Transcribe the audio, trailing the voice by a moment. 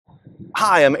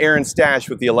Hi, I'm Aaron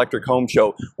Stash with the Electric Home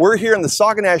Show. We're here in the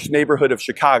Sauganash neighborhood of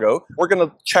Chicago. We're going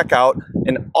to check out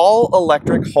an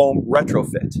all-electric home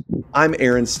retrofit. I'm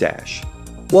Aaron Stash.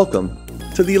 Welcome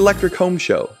to the Electric Home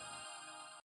Show.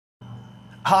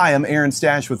 Hi, I'm Aaron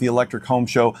Stash with the Electric Home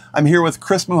Show. I'm here with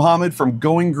Chris Muhammad from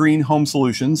Going Green Home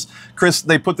Solutions. Chris,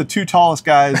 they put the two tallest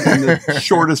guys in the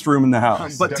shortest room in the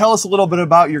house. But tell us a little bit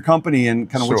about your company and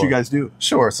kind of what you guys do.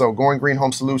 Sure. So Going Green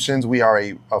Home Solutions, we are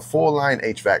a full-line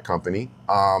HVAC company.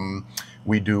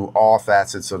 We do all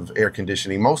facets of air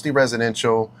conditioning, mostly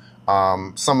residential,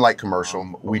 some light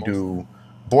commercial. We do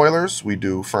boilers, we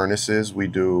do furnaces, we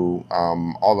do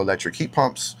all-electric heat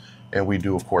pumps, and we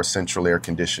do, of course, central air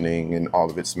conditioning and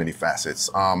all of its many facets.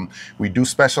 We do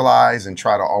specialize and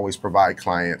try to always provide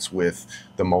clients with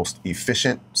the most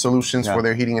efficient solutions for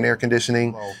their heating and air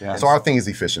conditioning. So our thing is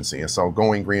efficiency. And so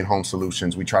Going Green Home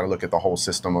Solutions, we try to look at the whole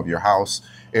system of your house,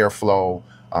 airflow,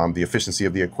 the efficiency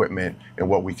of the equipment, and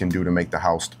what we can do to make the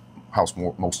house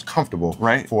most comfortable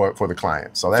for the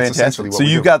client. So that's essentially what we do.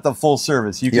 So you got the full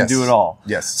service. You can do it all.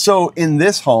 Yes. So in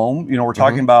this home, you know, we're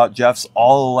talking about Jeff's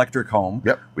all-electric home.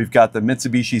 Yep. We've got the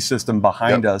Mitsubishi system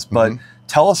behind us, but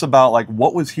tell us about like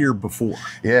what was here before.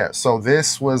 Yeah, so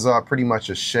this was pretty much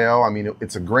a shell. I mean,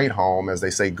 it's a great home, as they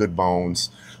say, good bones.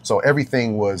 So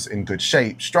everything was in good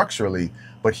shape structurally,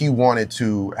 but he wanted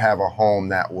to have a home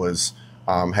that was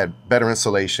had better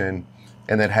insulation,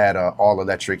 and that had an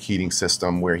all-electric heating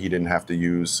system where he didn't have to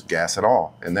use gas at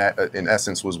all. And that, in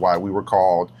essence, was why we were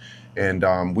called. And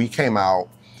we came out,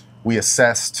 we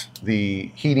assessed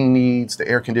the heating needs, the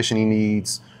air conditioning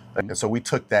needs, and so we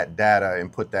took that data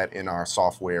and put that in our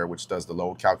software, which does the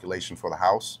load calculation for the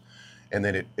house. And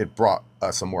then it brought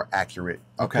us a more accurate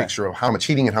picture of how much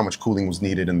heating and how much cooling was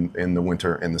needed in the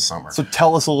winter and the summer. So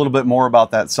tell us a little bit more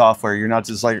about that software. You're not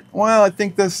just like, well, I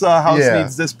think this house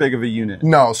needs this big of a unit.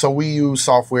 No, so we use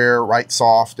software,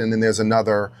 RightSoft, and then there's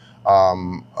another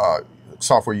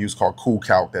software used called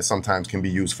CoolCalc that sometimes can be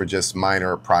used for just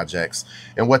minor projects.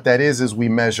 And what that is we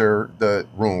measure the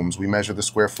rooms, we measure the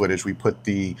square footage, we put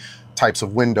the types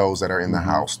of windows that are in the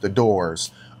house, the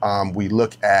doors. We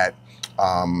look at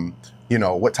you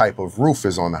know, what type of roof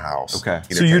is on the house. Okay.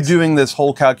 So you're doing this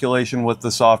whole calculation with the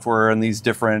software and these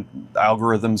different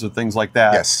algorithms or things like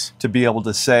that to be able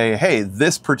to say, hey,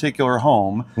 this particular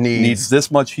home needs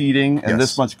this much heating and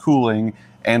this much cooling,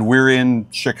 and we're in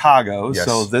Chicago,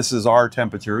 so this is our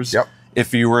temperatures.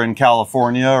 If you were in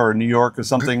California or New York or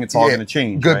something, it's all going to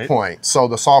change. Good point. So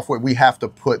the software, we have to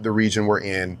put the region we're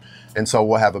in, and so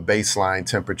we'll have a baseline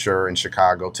temperature in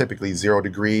Chicago. Typically 0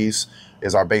 degrees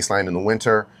is our baseline in the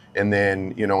winter. And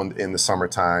then, you know, in the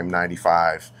summertime,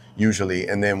 95 usually.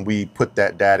 And then we put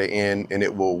that data in and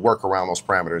it will work around those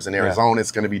parameters. In Arizona,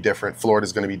 it's going to be different. Florida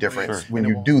is going to be different. When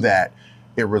you do that,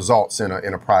 it results in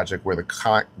a project where the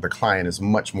client is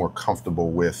much more comfortable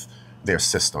with their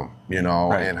system, you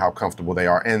know, and how comfortable they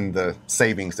are and the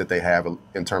savings that they have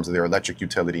in terms of their electric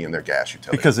utility and their gas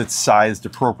utility. Because it's sized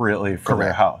appropriately for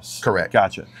their house. Correct.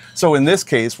 Gotcha. So in this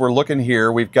case, we're looking here,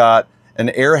 we've got an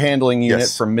air handling unit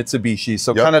from Mitsubishi.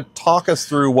 So kind of talk us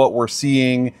through what we're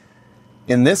seeing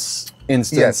in this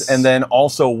instance and then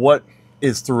also what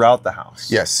is throughout the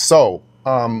house. Yes. So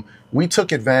we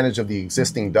took advantage of the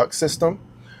existing duct system.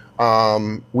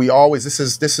 We always, this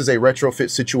is a retrofit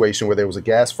situation where there was a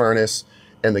gas furnace,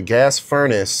 and the gas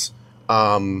furnace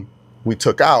we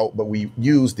took out, but we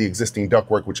used the existing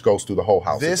ductwork which goes through the whole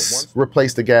house. This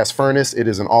replaced the gas furnace. It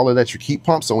is an all-electric heat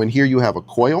pump. So in here you have a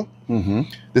Coil.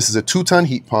 This is a 2-ton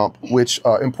heat pump, which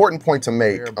important point to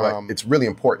make, but it's really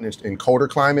important in colder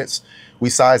climates. We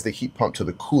size the heat pump to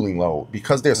the cooling load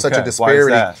because there's such a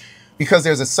disparity. Why is that? Because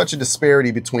there's such a disparity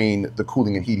between the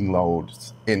cooling and heating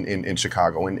loads in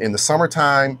Chicago. In the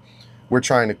summertime, we're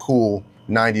trying to cool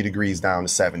 90 degrees down to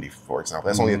 70, for example.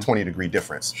 That's only a 20-degree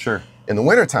difference. In the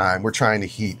wintertime, we're trying to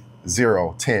heat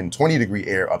 0, 10, 20-degree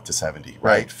air up to 70,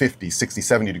 right? 50, 60,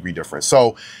 70-degree difference.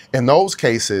 So in those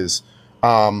cases,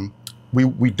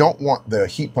 we don't want the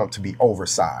heat pump to be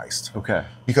oversized.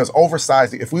 Because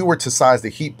oversized, if we were to size the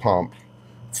heat pump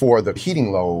for the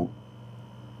heating load,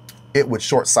 it would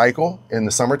short cycle in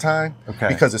the summertime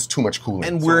because it's too much cooling.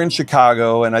 And we're in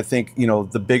Chicago, and I think, you know,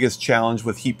 the biggest challenge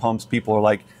with heat pumps, people are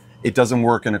like, it doesn't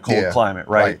work in a cold climate,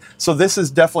 right? So this is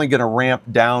definitely going to ramp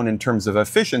down in terms of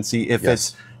efficiency if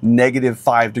it's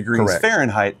 -5 degrees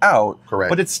Fahrenheit out,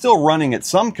 but it's still running at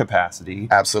some capacity.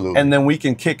 Absolutely. And then we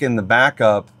can kick in the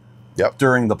backup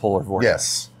during the polar vortex.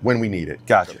 Yes, when we need it.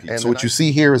 Gotcha. And so what you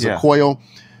see here is a coil.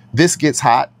 This gets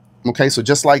hot, okay? So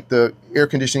just like the air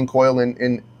conditioning coil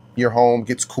in your home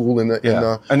gets cool in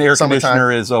the an air summertime.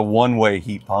 Conditioner is a one-way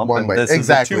heat pump. One way, this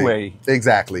exactly. Is a two-way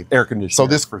air conditioner. So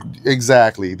this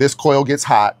this coil gets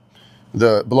hot.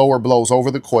 The blower blows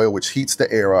over the coil, which heats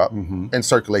the air up and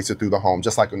circulates it through the home,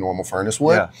 just like a normal furnace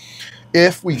would.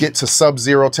 If we get to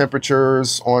sub-zero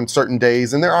temperatures on certain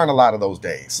days, and there aren't a lot of those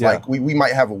days, like we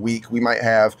might have a week, we might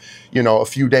have, you know, a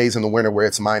few days in the winter where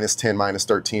it's -10,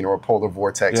 -13, or a polar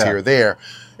vortex here or there.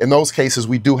 In those cases,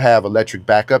 we do have electric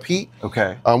backup heat.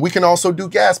 Okay. We can also do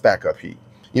gas backup heat.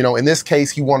 You know, in this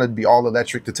case, he wanted to be all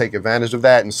electric to take advantage of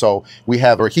that. And so we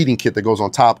have our heating kit that goes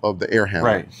on top of the air handler.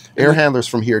 Right. Air handlers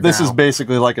from here down. This is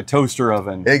basically like a toaster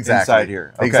oven inside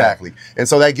here. Okay. Exactly. And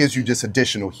so that gives you just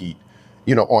additional heat,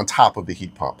 you know, on top of the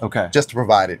heat pump. Okay. Just to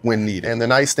provide it when needed. And the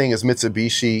nice thing is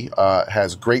Mitsubishi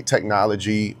has great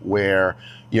technology where,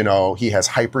 you know, he has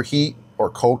hyperheat or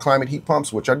cold climate heat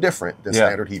pumps, which are different than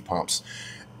standard heat pumps.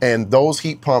 And those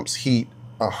heat pumps heat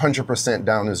 100%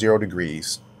 down to 0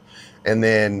 degrees. And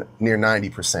then near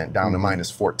 90% down to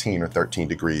 -14 or 13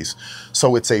 degrees.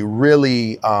 So it's a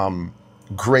really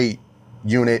great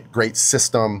unit, great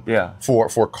system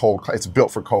for cold. It's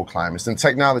built for cold climates, and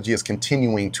technology is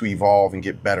continuing to evolve and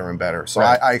get better and better. So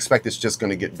I expect it's just going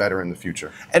to get better in the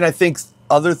future. And I think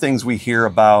other things we hear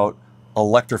about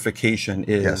electrification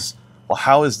is, well,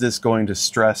 how is this going to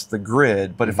stress the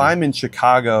grid? But if I'm in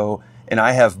Chicago and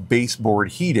I have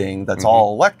baseboard heating that's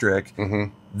all electric,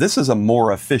 this is a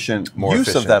more efficient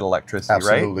use of that electricity,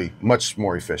 right? Absolutely, much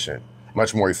more efficient.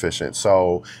 Much more efficient.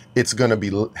 So it's going to be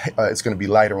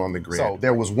lighter on the grid. So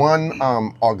there was one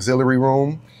auxiliary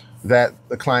room that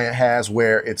the client has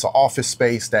where it's an office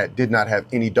space that did not have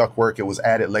any ductwork. It was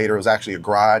added later. It was actually a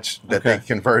garage that they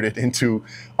converted into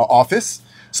an office.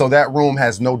 So that room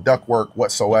has no ductwork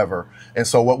whatsoever. And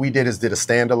so what we did is did a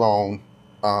standalone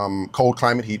cold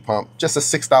climate heat pump, just a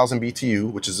 6,000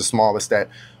 BTU, which is the smallest that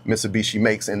Mitsubishi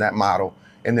makes in that model.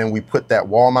 And then we put that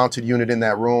wall mounted unit in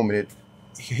that room, and it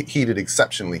heated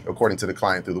exceptionally according to the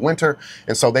client through the winter.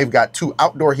 And so they've got 2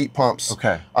 outdoor heat pumps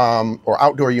or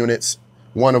outdoor units,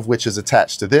 one of which is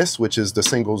attached to this, which is the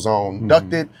single zone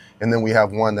ducted. And then we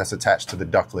have one that's attached to the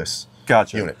ductless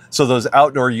unit. So those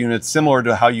outdoor units, similar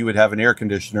to how you would have an air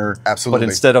conditioner, absolutely, but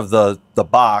instead of the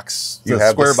box, the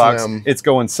square box, it's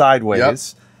going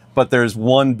sideways. But there's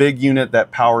one big unit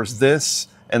that powers this,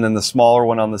 and then the smaller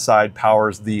one on the side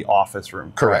powers the office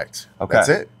room. Correct. Okay. That's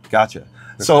it. Gotcha.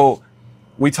 So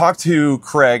we talked to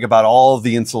Craig about all of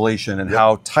the insulation and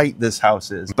how tight this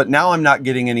house is, but now I'm not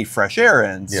getting any fresh air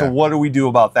in. So what do we do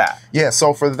about that? Yeah,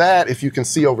 so for that, if you can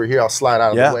see over here, I'll slide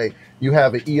out of the way. You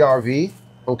have an ERV,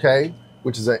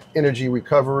 which is an energy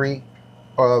recovery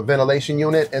ventilation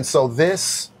unit. And so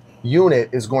this unit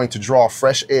is going to draw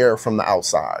fresh air from the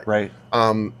outside. Right.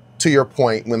 To your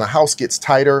point, when the house gets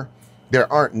tighter,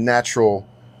 there aren't natural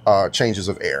changes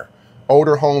of air.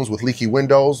 Older homes with leaky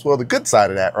windows, well, the good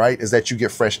side of that, right, is that you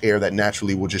get fresh air that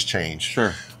naturally will just change.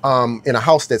 Sure. In a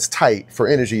house that's tight, for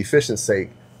energy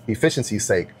efficiency's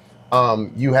sake,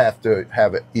 you have to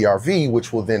have an ERV,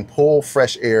 which will then pull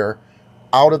fresh air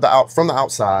from the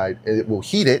outside, and it will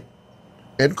heat it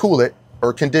and cool it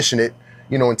or condition it,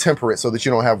 you know, and temper it so that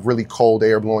you don't have really cold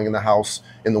air blowing in the house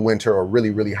in the winter or really,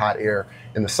 really hot air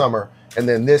in the summer. And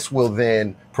then this will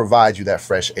then provide you that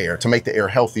fresh air to make the air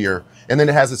healthier. And then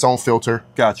it has its own filter.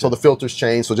 Gotcha. So the filters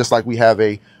change. So just like we have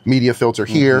a media filter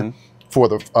here for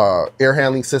the air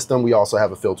handling system, we also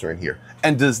have a filter in here.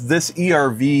 And does this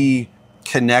ERV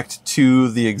connect to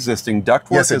the existing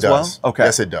ductwork as well? Okay.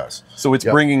 Yes, it does. So it's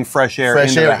bringing fresh air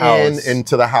into the house.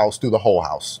 Into the house through the whole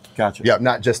house. Gotcha. Yep,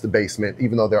 not just the basement.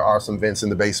 Even though there are some vents in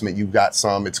the basement, you've got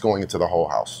some, it's going into the whole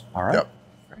house. All right.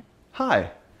 Great.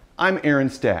 Hi, I'm Aaron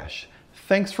Stash.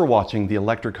 Thanks for watching the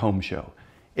Electric Home Show.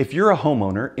 If you're a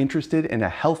homeowner interested in a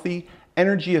healthy,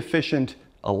 energy-efficient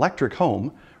electric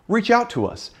home, reach out to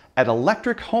us at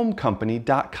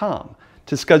electrichomecompany.com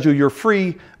to schedule your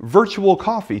free virtual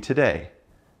coffee today.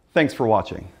 Thanks for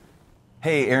watching.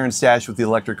 Hey, Aaron Stash with the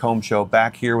Electric Home Show,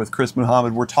 back here with Chris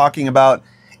Muhammad. We're talking about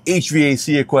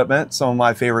HVAC equipment, some of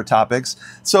my favorite topics.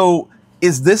 So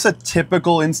is this a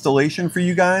typical installation for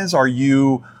you guys? Are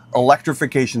you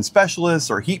electrification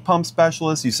specialists or heat pump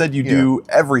specialists? You said you do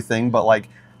everything, but like,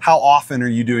 how often are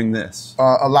you doing this?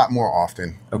 A lot more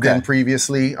often than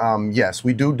previously. Yes,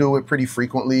 we do it pretty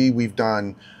frequently. We've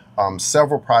done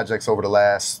several projects over the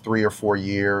last 3 or 4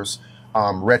 years.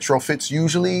 Retrofits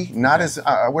usually,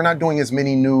 we're not doing as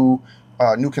many new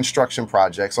construction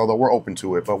projects, although we're open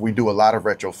to it, but we do a lot of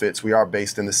retrofits. We are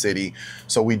based in the city,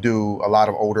 so we do a lot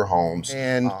of older homes,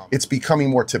 and it's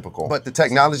becoming more typical. But the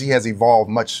technology has evolved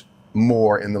much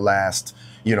more in the last,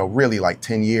 you know, really like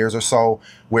 10 years or so,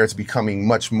 where it's becoming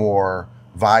much more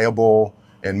viable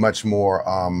and much more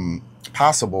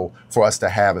possible for us to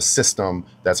have a system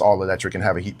that's all electric and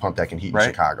have a heat pump that can heat in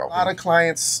Chicago. A lot of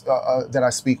clients that I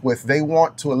speak with, they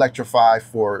want to electrify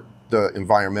for the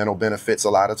environmental benefits a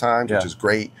lot of times, which is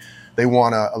great. They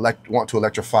want to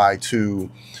electrify to,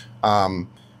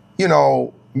 you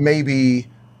know, maybe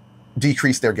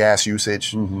decrease their gas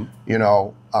usage. You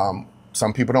know,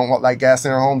 some people don't want like gas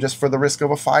in their home just for the risk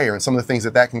of a fire and some of the things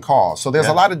that that can cause. So there's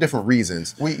a lot of different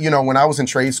reasons. You know, when I was in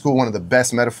trade school, one of the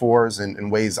best metaphors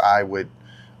and ways I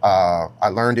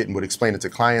learned it and would explain it to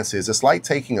clients is it's like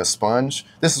taking a sponge.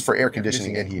 This is for air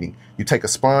conditioning and heating. You take a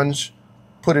sponge,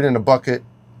 put it in a bucket,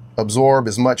 absorb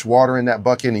as much water in that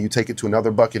bucket, and you take it to another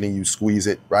bucket and you squeeze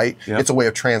it, right? It's a way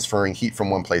of transferring heat from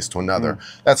one place to another.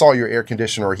 That's all your air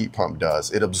conditioner or heat pump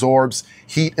does. It absorbs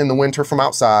heat in the winter from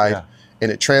outside,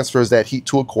 and it transfers that heat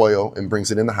to a coil and brings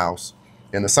it in the house.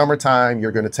 In the summertime,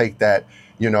 you're going to take that,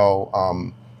 you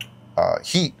know,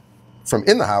 heat from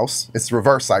in the house. It's the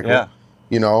reverse cycle,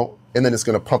 you know, and then it's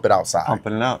going to pump it outside.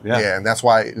 Pumping it out, Yeah, and that's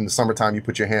why in the summertime, you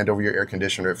put your hand over your air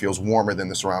conditioner. It feels warmer than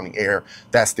the surrounding air.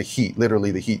 That's the heat, literally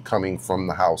the heat coming from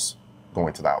the house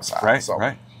going to the outside. So,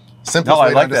 simplest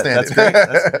way to understand it.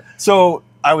 That's great. So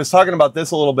I was talking about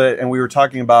this a little bit, and we were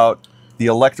talking about the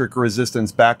electric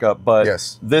resistance backup, but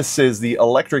this is the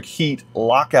electric heat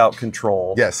lockout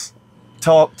control.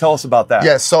 Tell us about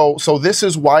that. So this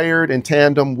is wired in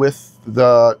tandem with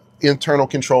the internal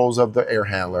controls of the air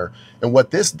handler. And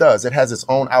what this does, it has its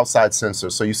own outside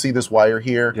sensor. So you see this wire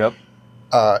here?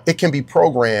 It can be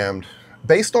programmed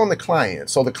based on the client.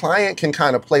 So the client can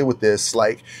kind of play with this.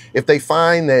 Like if they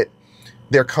find that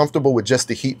they're comfortable with just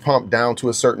the heat pump down to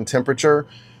a certain temperature,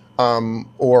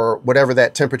 or whatever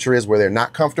that temperature is where they're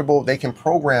not comfortable, they can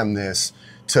program this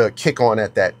to kick on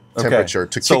at that temperature,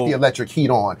 to kick the electric heat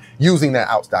on using that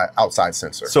outside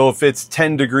sensor. So if it's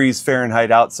 10 degrees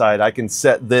Fahrenheit outside, I can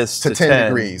set this to 10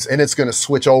 degrees, and it's going to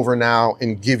switch over now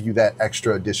and give you that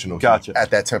extra additional heat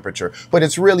at that temperature. But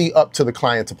it's really up to the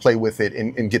client to play with it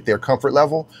and get their comfort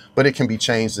level, but it can be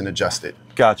changed and adjusted.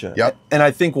 And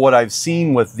I think what I've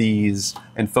seen with these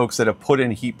and folks that have put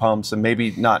in heat pumps, and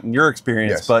maybe not in your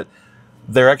experience, but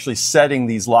they're actually setting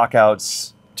these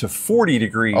lockouts to 40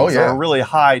 degrees or a really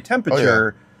high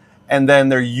temperature. And then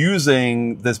they're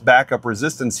using this backup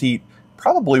resistance heat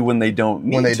probably when they don't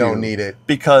need it.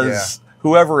 Because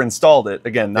whoever installed it,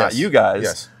 again, not you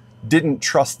guys, didn't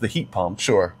trust the heat pump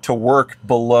to work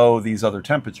below these other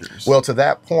temperatures. Well, to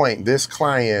that point, this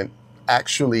client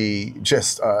actually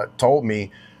just told me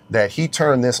that he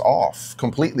turned this off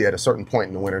completely at a certain point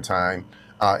in the wintertime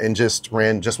and just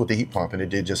ran just with the heat pump, and it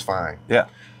did just fine.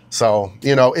 So,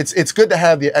 you know, it's good to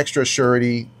have the extra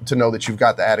surety to know that you've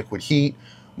got the adequate heat.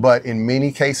 But in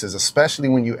many cases, especially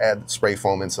when you add spray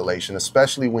foam insulation,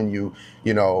 especially when you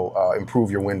improve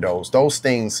your windows, those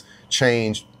things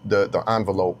change the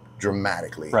envelope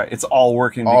dramatically. It's all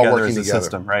working together as a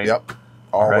system, right?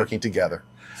 All working together.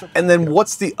 And then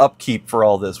what's the upkeep for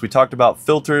all this? We talked about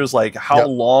filters, like how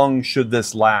long should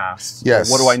this last?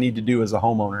 What do I need to do as a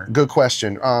homeowner? Good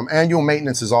question. Annual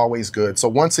maintenance is always good. So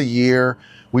once a year,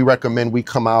 we recommend we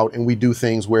come out and we do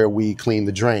things where we clean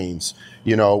the drains.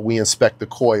 You know, we inspect the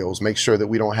coils, make sure that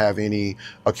we don't have any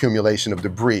accumulation of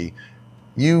debris.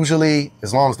 Usually,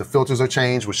 as long as the filters are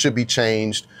changed, which should be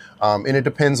changed, and it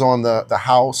depends on the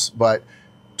house, but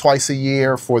twice a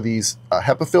year for these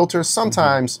HEPA filters.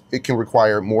 Sometimes it can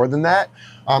require more than that.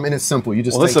 And it's simple. You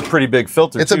just this is a pretty big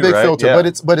filter. It's a big filter,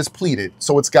 but it's pleated.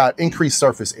 So it's got increased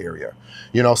surface area,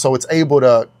 you know, so it's able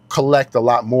to collect a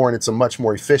lot more, and it's a much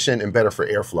more efficient and better for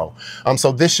airflow.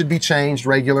 So this should be changed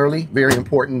regularly. Very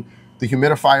important. The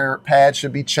humidifier pad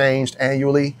should be changed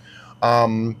annually.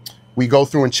 We go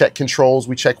through and check controls.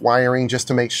 We check wiring just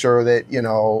to make sure that, you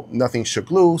know, nothing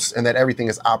shook loose and that everything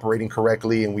is operating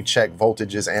correctly. And we check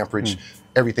voltages, amperage,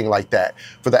 everything like that.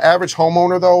 For the average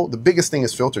homeowner, though, the biggest thing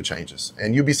is filter changes.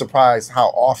 And you'd be surprised how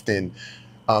often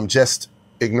just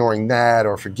ignoring that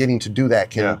or forgetting to do that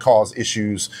can cause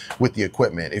issues with the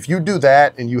equipment. If you do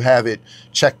that and you have it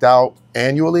checked out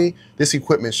annually, this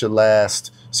equipment should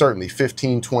last certainly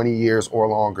 15, 20 years or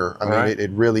longer. I mean,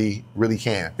 it really, really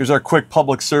can. Here's our quick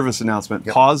public service announcement.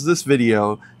 Pause this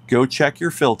video, go check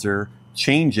your filter,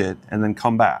 change it, and then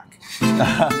come back.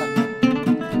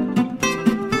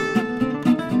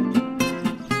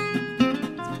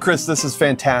 Chris, this is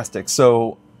fantastic.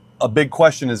 So a big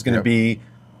question is going to be,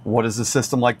 what does a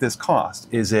system like this cost?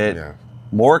 Is it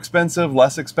more expensive,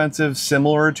 less expensive,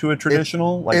 similar to a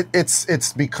traditional?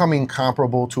 It's becoming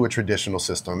comparable to a traditional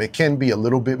system. It can be a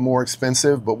little bit more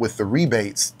expensive, but with the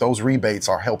rebates, those rebates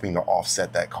are helping to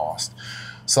offset that cost.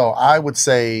 So I would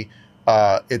say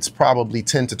it's probably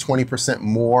 10 to 20%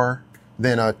 more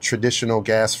than a traditional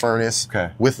gas furnace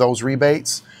with those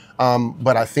rebates.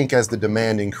 But I think as the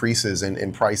demand increases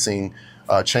and pricing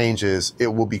changes, it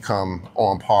will become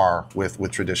on par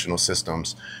with traditional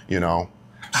systems, you know.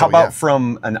 How about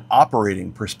from an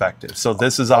operating perspective? So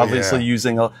this is obviously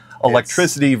using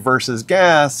electricity versus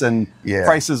gas, and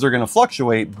prices are going to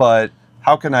fluctuate, but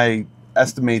how can I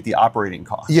estimate the operating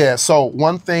cost? Yeah, so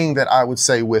one thing that I would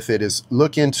say with it is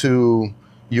look into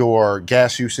your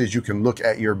gas usage. You can look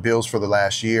at your bills for the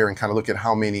last year and kind of look at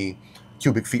how many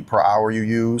cubic feet per hour you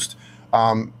used,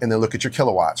 and then look at your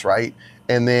kilowatts, right?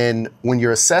 And then when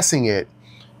you're assessing it,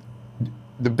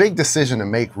 the big decision to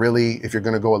make really, if you're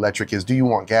gonna go electric, is do you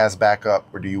want gas backup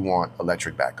or do you want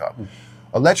electric backup?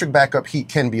 Electric backup heat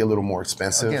can be a little more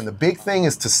expensive. Again, the big thing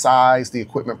is to size the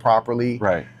equipment properly.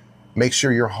 Right. Make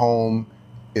sure your home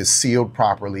is sealed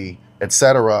properly,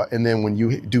 etc. And then when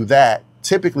you do that,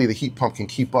 typically the heat pump can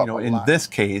keep up. You know, in this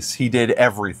case, he did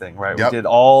everything, right? We did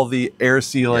all the air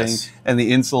sealing and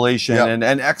the insulation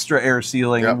and extra air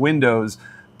sealing and windows,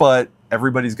 but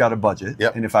everybody's got a budget.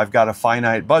 And if I've got a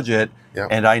finite budget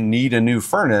and I need a new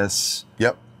furnace,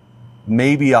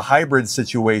 maybe a hybrid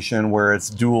situation where it's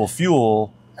dual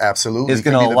fuel absolutely is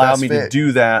going to allow me to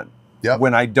do that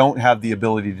when I don't have the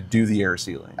ability to do the air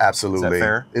sealing. Absolutely. Is that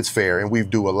fair? It's fair. And we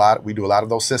do a lot of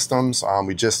those systems.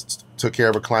 We just took care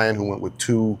of a client who went with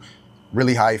 2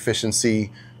 really high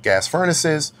efficiency gas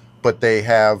furnaces, but they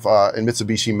have, and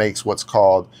Mitsubishi makes what's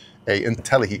called a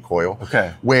IntelliHeat coil,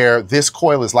 where this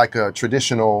coil is like a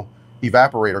traditional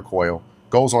evaporator coil,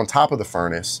 goes on top of the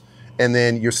furnace, and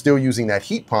then you're still using that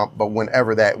heat pump, but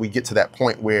whenever we get to that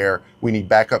point where we need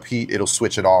backup heat, it'll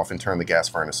switch it off and turn the gas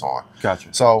furnace on.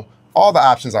 Gotcha. So all the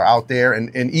options are out there,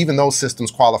 and even those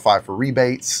systems qualify for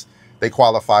rebates. They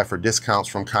qualify for discounts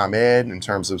from ComEd in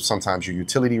terms of sometimes your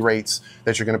utility rates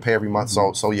that you're gonna pay every month.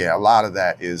 So yeah, a lot of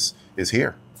that is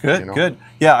here. Good, good.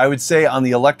 Yeah, I would say on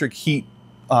the electric heat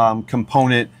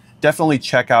component, definitely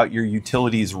check out your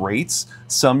utilities rates.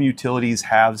 Some utilities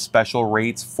have special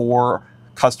rates for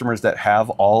customers that have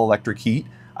all electric heat.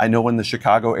 I know in the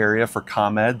Chicago area for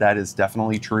ComEd, that is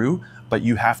definitely true, but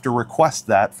you have to request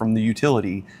that from the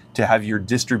utility to have your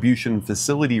distribution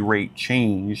facility rate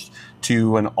changed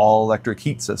to an all electric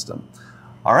heat system.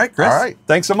 All right, Chris. All right.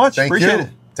 Thanks so much. Appreciate it.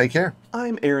 Take care.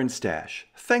 I'm Aaron Stash.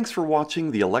 Thanks for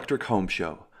watching the Electric Home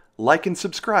Show. Like and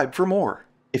subscribe for more.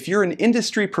 If you're an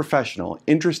industry professional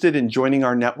interested in joining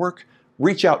our network,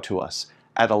 reach out to us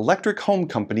at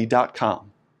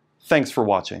electrichomecompany.com. Thanks for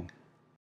watching.